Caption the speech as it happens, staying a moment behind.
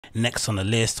Next on the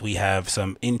list, we have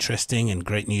some interesting and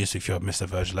great news if you're Mr.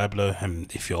 Virgil Abloh,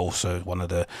 and if you're also one of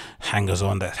the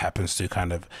hangers-on that happens to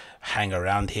kind of hang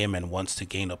around him and wants to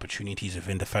gain opportunities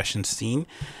within the fashion scene.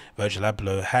 Virgil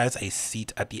Abloh has a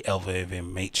seat at the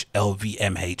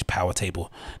LVMH power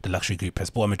table. The luxury group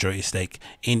has bought a majority stake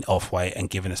in Off-White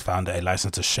and given its founder a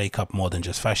license to shake up more than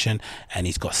just fashion, and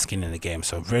he's got skin in the game.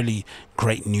 So really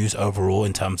great news overall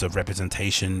in terms of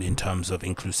representation, in terms of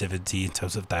inclusivity, in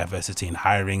terms of diversity in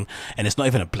hiring. And it's not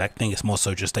even a black thing, it's more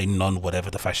so just a non-whatever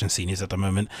the fashion scene is at the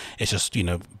moment. It's just, you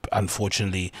know,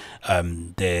 unfortunately,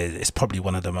 it's probably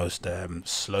one of the most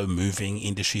slow moving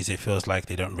industries. It feels like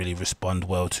they don't really respond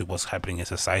well to what's happening in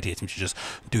society. It seems to just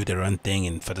do their own thing,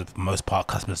 and for the most part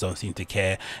customers don't seem to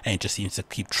care, and it just seems to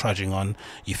keep trudging on.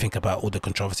 You think about all the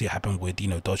controversy that happened with, you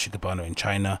know, Dolce & Gabbana in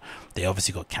China. They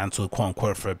obviously got cancelled, quote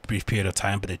unquote, for a brief period of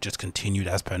time, but it just continued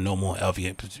as per normal.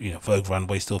 LVMH, you know, Vogue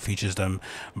runway still features them.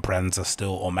 Brands are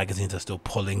still, or magazines are still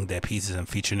pulling their pieces and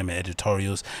featuring them in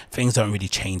editorials. Things don't really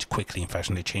change quickly in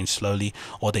fashion. They change slowly,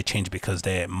 or they change because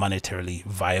they're monetarily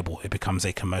viable. It becomes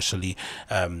a commercially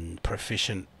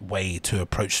proficient way to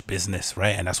approach business, right?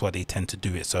 And that's why they tend to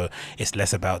do it. So it's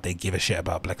less about they give a shit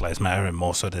about Black Lives Matter, and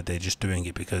more so that they're just doing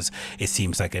it because it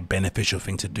seems like a beneficial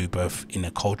thing to do, both in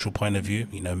a cultural point of view,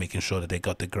 you know, making sure that they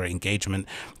got the great engagement,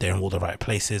 they're in all the right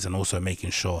places, and also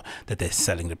making sure that they're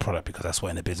selling the product, because that's what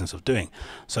in the business of doing.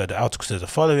 So the article says the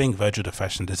following: Virgil, the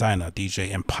fashion designer,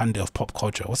 DJ, and pundit of pop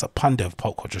culture. What's a pundit of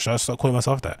pop culture? Should I start calling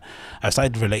myself that? I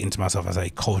started relating to myself as a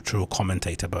cultural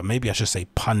commentator, but maybe I should say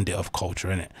pundit of culture,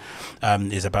 innit?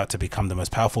 Is about to become the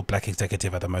most powerful black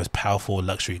executive at the most powerful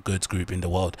luxury goods group in the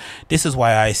world. This is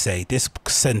why I say this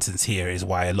sentence here is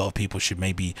why a lot of people should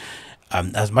maybe,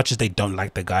 as much as they don't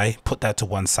like the guy, put that to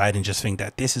one side and just think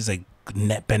that this is a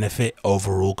net benefit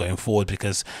overall going forward.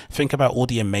 Because think about all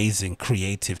the amazing,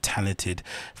 creative, talented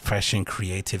fashion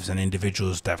creatives and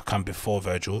individuals that have come before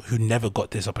Virgil who never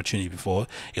got this opportunity before.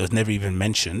 It was never even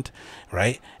mentioned,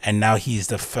 right? And now he's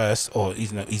the first, or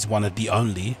he's one of the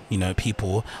only, you know,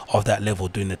 people of that level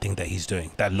doing the thing that he's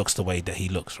doing, that looks the way that he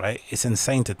looks, right? It's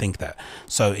insane to think that.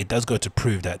 So it does go to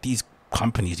prove that these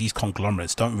companies, these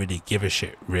conglomerates, don't really give a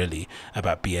shit really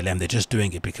about BLM. They're just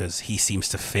doing it because he seems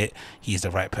to fit. He's the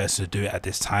right person to do it at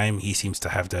this time. He seems to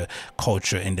have the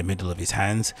culture in the middle of his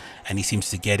hands, and he seems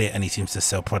to get it, and he seems to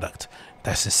sell product.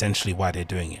 That's essentially why they're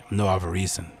doing it, no other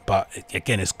reason. But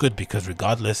again, it's good because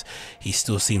regardless, he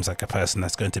still seems like a person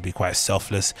that's going to be quite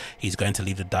selfless. He's going to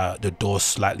leave the door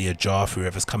slightly ajar for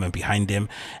whoever's coming behind him,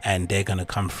 and they're going to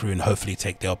come through and hopefully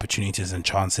take their opportunities and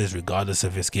chances, regardless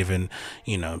if it's given,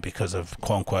 you know, because of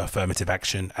quote unquote affirmative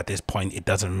action. At this point, it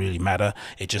doesn't really matter.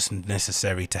 It's just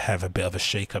necessary to have a bit of a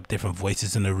shake up, different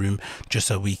voices in the room, just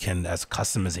so we can, as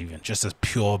customers, even just as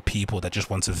pure people that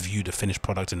just want to view the finished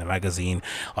product in the magazine,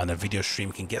 on a video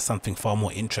stream, can get something far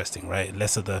more interesting, right?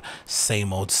 Less of the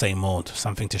same old,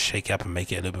 something to shake up and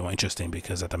make it a little bit more interesting,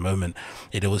 because at the moment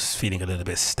it was feeling a little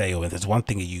bit stale. And there's one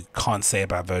thing that you can't say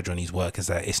about Virgil and his work, is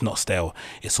that it's not stale.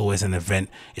 It's always an event,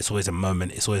 it's always a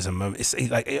moment, it's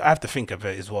like, I have to think of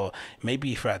it as well,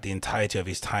 maybe throughout the entirety of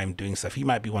his time doing stuff, he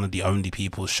might be one of the only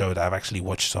people show that I've actually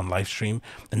watched on live stream,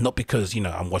 and not because, you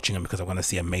know, I'm watching him because I want to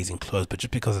see amazing clothes, but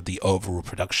just because of the overall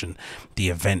production, the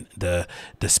event, the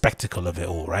spectacle of it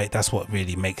all, right? That's what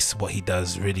really makes what he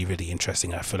does really, really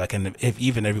interesting, I feel like. And if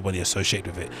even everybody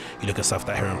associated with it, you look at stuff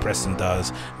that Heron Preston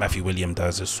does, Matthew William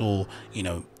does, it's all, you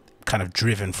know, kind of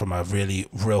driven from a really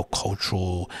real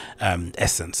cultural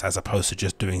essence, as opposed to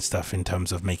just doing stuff in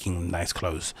terms of making nice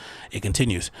clothes. It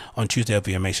continues. On Tuesday,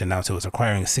 LVMH announced it was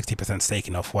acquiring a 60% stake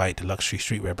in Off-White, the luxury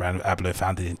streetwear brand Abloh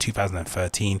founded in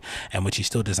 2013, and which he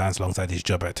still designs alongside his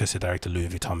job at artistic director Louis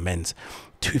Vuitton Men's.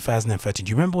 2013. Do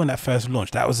you remember when that first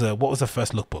launched? That was what was the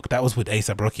first lookbook? That was with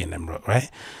A$AP Rocky and them, right?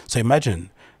 So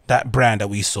imagine that brand that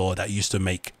we saw that used to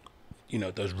make, you know,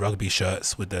 those rugby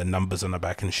shirts with the numbers on the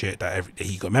back and shit that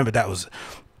he got. Remember, that was,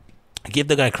 give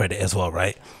the guy credit as well,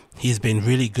 right? He's been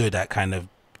really good at kind of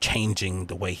changing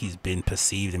the way he's been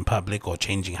perceived in public, or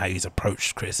changing how he's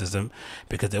approached criticism,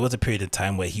 because there was a period of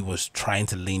time where he was trying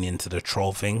to lean into the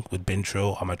troll thing with bin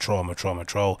troll, I'm a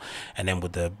troll, and then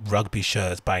with the rugby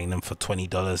shirts, buying them for $20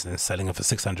 and then selling them for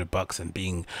 $600 and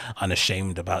being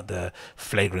unashamed about the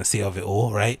flagrancy of it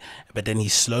all, right? But then he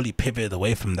slowly pivoted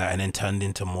away from that and then turned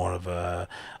into more of a,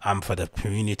 I'm for the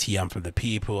community, I'm for the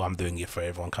people, I'm doing it for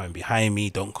everyone coming behind me,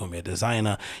 don't call me a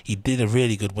designer. He did a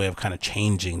really good way of kind of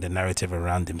changing the narrative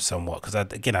around him somewhat, because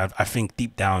I think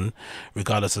deep down,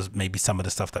 regardless of maybe some of the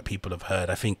stuff that people have heard,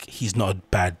 I think he's not a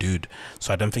bad dude.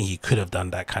 So I don't think he could have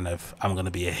done that kind of, I'm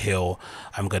gonna be a hill,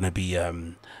 I'm gonna be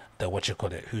the, what you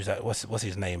call it, who's that, what's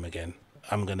his name again,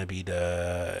 I'm gonna be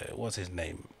the, what's his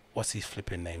name, what's his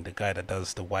flipping name? The guy that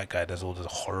does, the white guy that does all the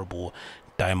horrible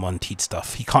diamond teeth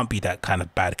stuff. He can't be that kind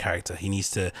of bad character. He needs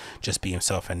to just be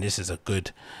himself, and this is a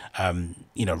good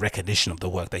recognition of the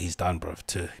work that he's done, bro.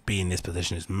 To be in this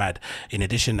position is mad. In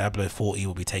addition, Abloh thought he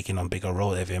will be taking on bigger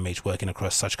role at LVMH, working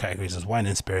across such categories as wine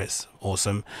and spirits,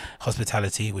 awesome,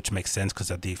 hospitality, which makes sense because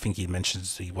I do think he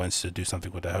mentions he wants to do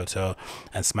something with the hotel,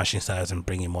 and smashing styles and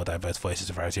bringing more diverse voices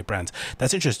to variety of brands.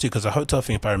 That's interesting too, because the hotel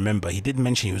thing, if I remember, he did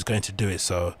mention he was going to do it,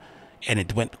 so, and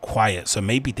it went quiet, so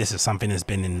maybe this is something that's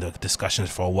been in the discussions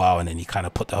for a while, and then he kind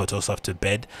of put the hotel stuff to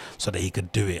bed so that he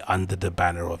could do it under the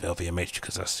banner of LVMH,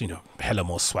 because that's, you know, hella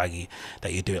more swaggy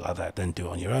that you do it like that than do it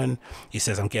on your own. He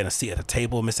says, I'm getting a seat at the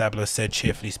table, Miss Abloh said,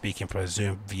 cheerfully speaking for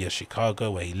Zoom via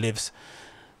Chicago, where he lives.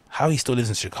 How he still lives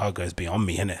in Chicago is beyond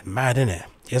me, isn't it? Mad, isn't it?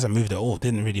 He hasn't moved at all,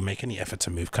 didn't really make any effort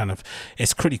to move. Kind of,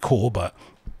 it's pretty cool, but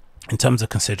in terms of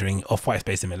considering Off-White's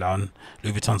based in Milan,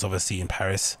 Louis Vuitton's obviously in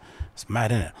Paris. It's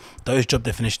mad, isn't it? Though his job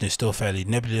definition is still fairly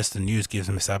nebulous, the news gives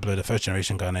Miss Abloh, the first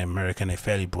generation Ghanaian American, a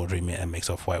fairly broad remit and makes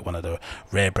Off-White one of the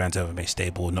rare brands ever made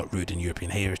stable, not rooted in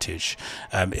European heritage.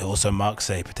 It also marks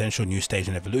a potential new stage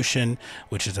in evolution,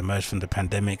 which has emerged from the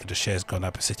pandemic. The share's gone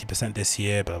up 60% this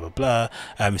year, blah, blah, blah.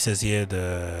 It says here,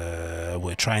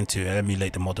 we're trying to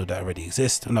emulate the model that already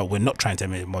exists. No, we're not trying to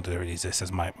emulate the model that already exists,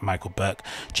 says Michael Burke,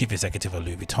 chief executive of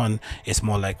Louis Vuitton. It's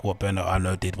more like what Bernard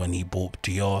Arnault did when he bought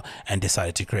Dior and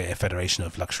decided to create a federation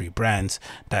of luxury brands,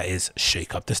 that is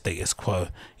shake up the status quo.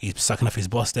 He's sucking off his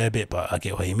boss there a bit, but I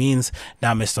get what he means.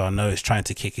 Now Mr. Arnault is trying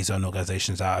to kick his own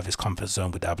organizations out of his comfort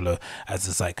zone with Abloh as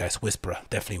the zeitgeist whisperer.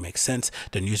 Definitely makes sense.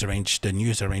 The news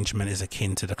arrangement is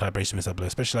akin to the collaboration Mr.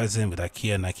 Abloh specializes in with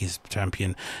IKEA, Nike's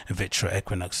champion, Vitra,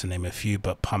 Equinox, to name a few,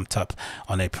 but pumped up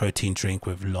on a protein drink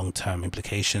with long-term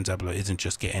implications. Abloh isn't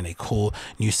just getting a cool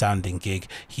new sounding gig,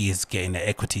 he is getting an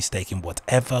equity stake in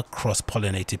whatever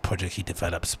cross-pollinated project he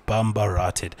develops.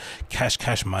 Bumba-ratted.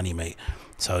 Cash money, mate.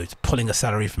 So it's pulling a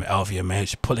salary from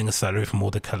LVMH, pulling a salary from all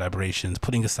the collaborations,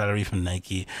 pulling a salary from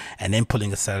Nike, and then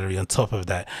pulling a salary on top of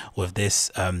that with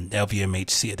this LVMH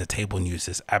seat at the table news.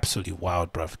 Is absolutely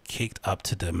wild, bruv. Kicked up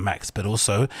to the max. But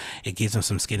also, it gives him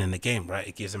some skin in the game, right?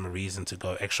 It gives him a reason to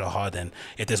go extra hard. And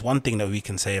if there's one thing that we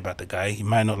can say about the guy, he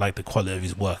might not like the quality of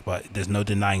his work, but there's no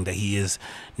denying that he is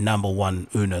number one,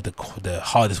 the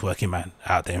hardest working man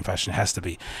out there in fashion. It has to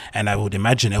be. And I would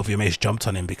imagine LVMH jumped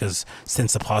on him because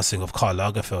since the passing of Karl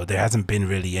Lagerfeld, there hasn't been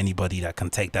really anybody that can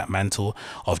take that mantle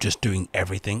of just doing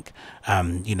everything,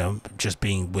 just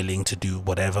being willing to do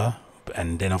whatever.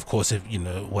 And then of course, if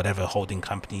whatever holding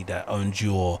company that owns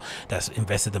you or that's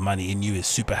invested the money in you is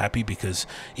super happy, because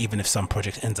even if some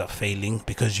project ends up failing,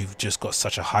 because you've just got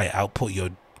such a high output, you're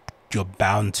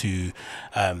bound to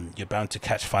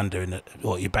catch thunder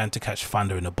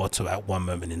in a bottle at one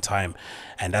moment in time.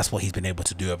 And that's what he's been able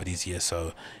to do over these years.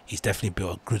 So he's definitely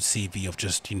built a good CV of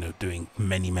just doing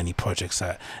many projects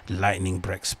at lightning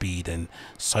break speed, and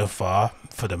so far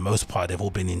for the most part they've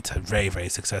all been very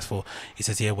successful. He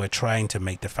says, yeah, we're trying to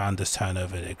make the founders turn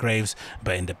over their graves,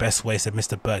 but in the best way, said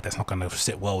Mr. Burke. That's not going to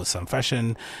sit well with some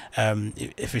fashion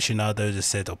aficionados, it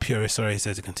said, or purists, sorry. He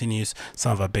says, it continues,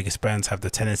 some of our biggest brands have the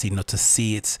tendency not to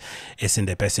see it's in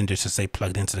their best interest to stay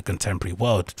plugged into the contemporary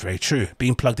world. Very true.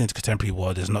 Being plugged into the contemporary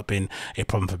world has not been a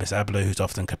problem for Miss Abloh, who's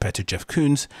often compared to Jeff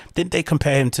Koons. Didn't they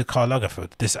compare him to Karl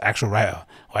Lagerfeld, this actual writer?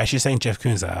 Why is she saying Jeff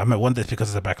Koons? I might wonder if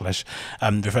because of the backlash.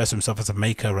 Refers to himself as a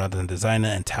maker rather than designer,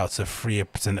 and touts a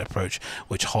 3% approach,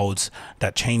 which holds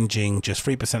that changing just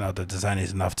 3% of the design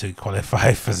is enough to qualify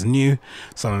as new.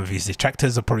 Some of his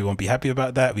detractors probably won't be happy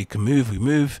about that. We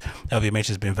move. LVMH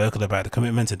has been vocal about the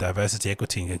commitment to diversity,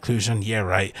 equity, and inclusion. Yeah,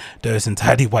 right. Those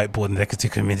entirely whiteboard and equity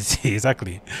community.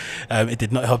 Exactly. It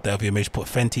did not help that LVMH put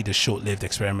Fenty, the short-lived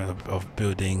experiment of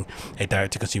building a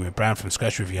direct-to-consumer brand from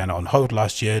scratch with Rihanna, on hold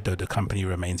last year, though the company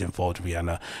remains involved with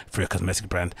Rihanna through a cosmetic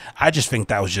brand. I just think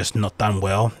that was just not done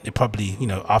well. It probably,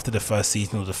 after the first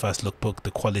season or the first lookbook,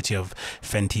 the quality of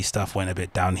Fenty stuff went a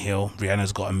bit downhill.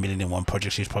 Rihanna's got 1,000,001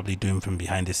 projects she's probably doing from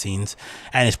behind the scenes,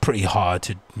 and it's pretty hard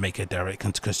to make a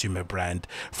direct-to-consumer brand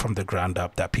from the ground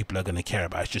up that people are going to care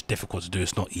about. It's just difficult to do.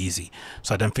 It's not easy.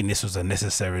 So I don't think this was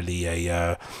necessarily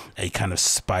a kind of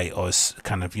spite or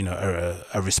kind of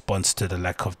a response to the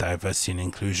lack of diversity and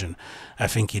inclusion. I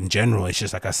think in general, it's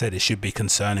just like I said, it should be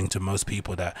concerning to most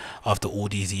people that after all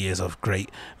these years of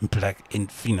great black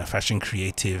fashion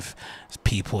creative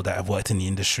people that have worked in the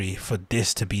industry, for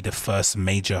this to be the first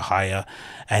major hire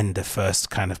and the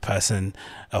first kind of person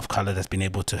of color that's been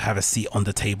able to have a seat on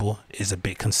the table is a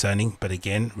bit concerning. But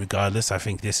again, regardless, I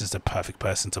think this is the perfect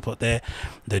person to put there.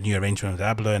 The new arrangement with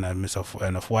Abloh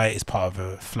and Off-White is part of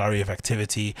a flurry of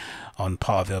activity on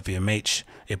part of LVMH.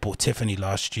 It bought Tiffany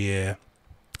last year.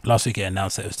 Last week it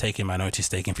announced that it was taking minority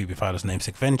stake in Phoebe Philo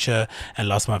namesake venture, and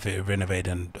last month it renovated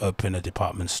and opened a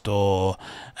department store,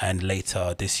 and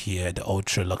later this year the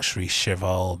ultra luxury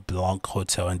Cheval Blanc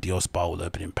hotel and Dior spa will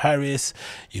open in Paris.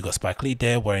 You got Spike Lee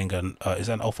there wearing an is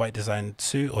that an off-white design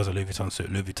suit or is it a Louis Vuitton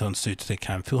suit? Louis Vuitton suit to the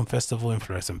Cannes Film Festival in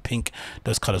fluorescent pink.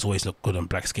 Those colors always look good on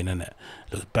black skin, innit?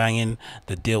 Looks banging.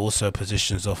 The deal also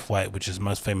positions Off-White, which is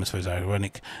most famous for his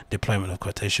ironic deployment of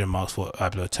quotation marks for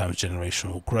Abloh terms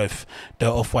generational growth.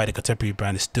 Though Off-White, the contemporary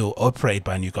brand, is still operated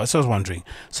by New Guards. So I was wondering,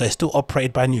 so it's still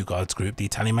operated by New Guards Group, the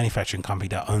Italian manufacturing company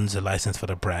that owns the license for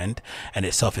the brand, and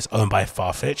itself is owned by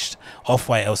Farfetched.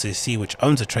 Off-White LCC, which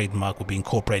owns the trademark, will be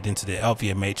incorporated into the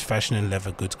LVMH Fashion and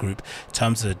Leather Goods Group.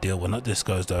 Terms of the deal were not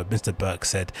disclosed, though. Mr. Burke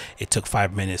said it took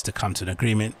 5 minutes to come to an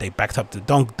agreement. They backed up the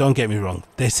don't get me wrong.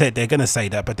 They said they're gonna say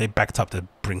that, but they backed up the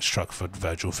Brinks truck for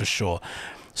Virgil for sure.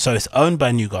 So it's owned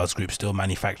by New Guards Group, still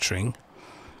manufacturing,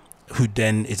 who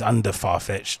then is under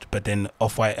Farfetched, but then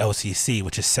Off-White LCC,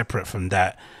 which is separate from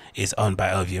that, is owned by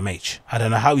LVMH. I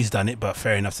don't know how he's done it, but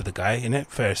fair enough to the guy, innit?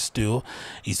 Fair still.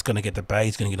 He's going to get the bag.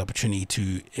 He's going to get the opportunity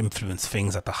to influence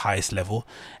things at the highest level.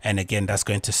 And again, that's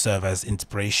going to serve as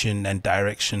inspiration and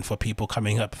direction for people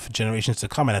coming up, for generations to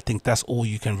come. And I think that's all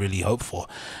you can really hope for.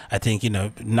 I think, you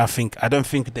know, nothing, I don't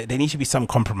think that there needs to be some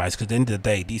compromise, because at the end of the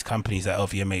day, these companies at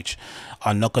LVMH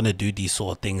are not going to do these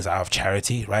sort of things out of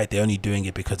charity, right? They're only doing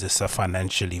it because it's a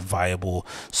financially viable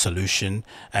solution.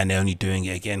 And they're only doing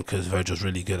it, again, because Virgil's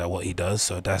really good at what he does,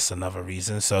 so that's another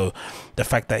reason. So the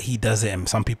fact that he does it and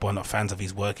some people are not fans of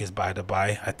his work is by the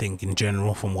by. I think in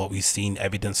general, from what we've seen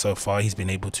evidence so far, he's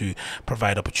been able to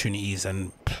provide opportunities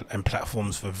and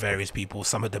platforms for various people,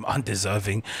 some of them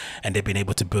undeserving, and they've been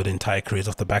able to build entire careers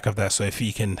off the back of that. So if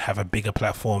he can have a bigger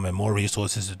platform and more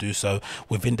resources to do so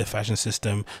within the fashion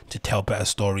system, to tell better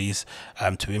stories,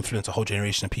 to influence a whole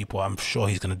generation of people, I'm sure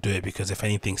he's going to do it, because if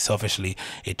anything, selfishly,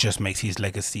 it just makes his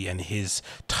legacy and his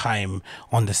time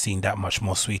on the scene that much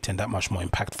more sweet and that much more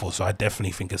impactful. So I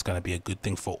definitely think it's going to be a good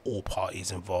thing for all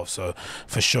parties involved. So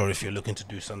for sure, if you're looking to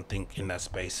do something in that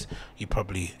space, you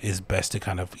probably is best to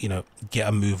kind of, you know, get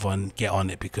a move on, get on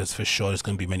it, because for sure there's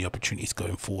going to be many opportunities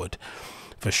going forward,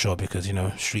 for sure, because, you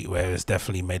know, streetwear has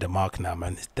definitely made a mark now,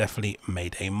 man. It's definitely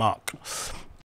made a mark.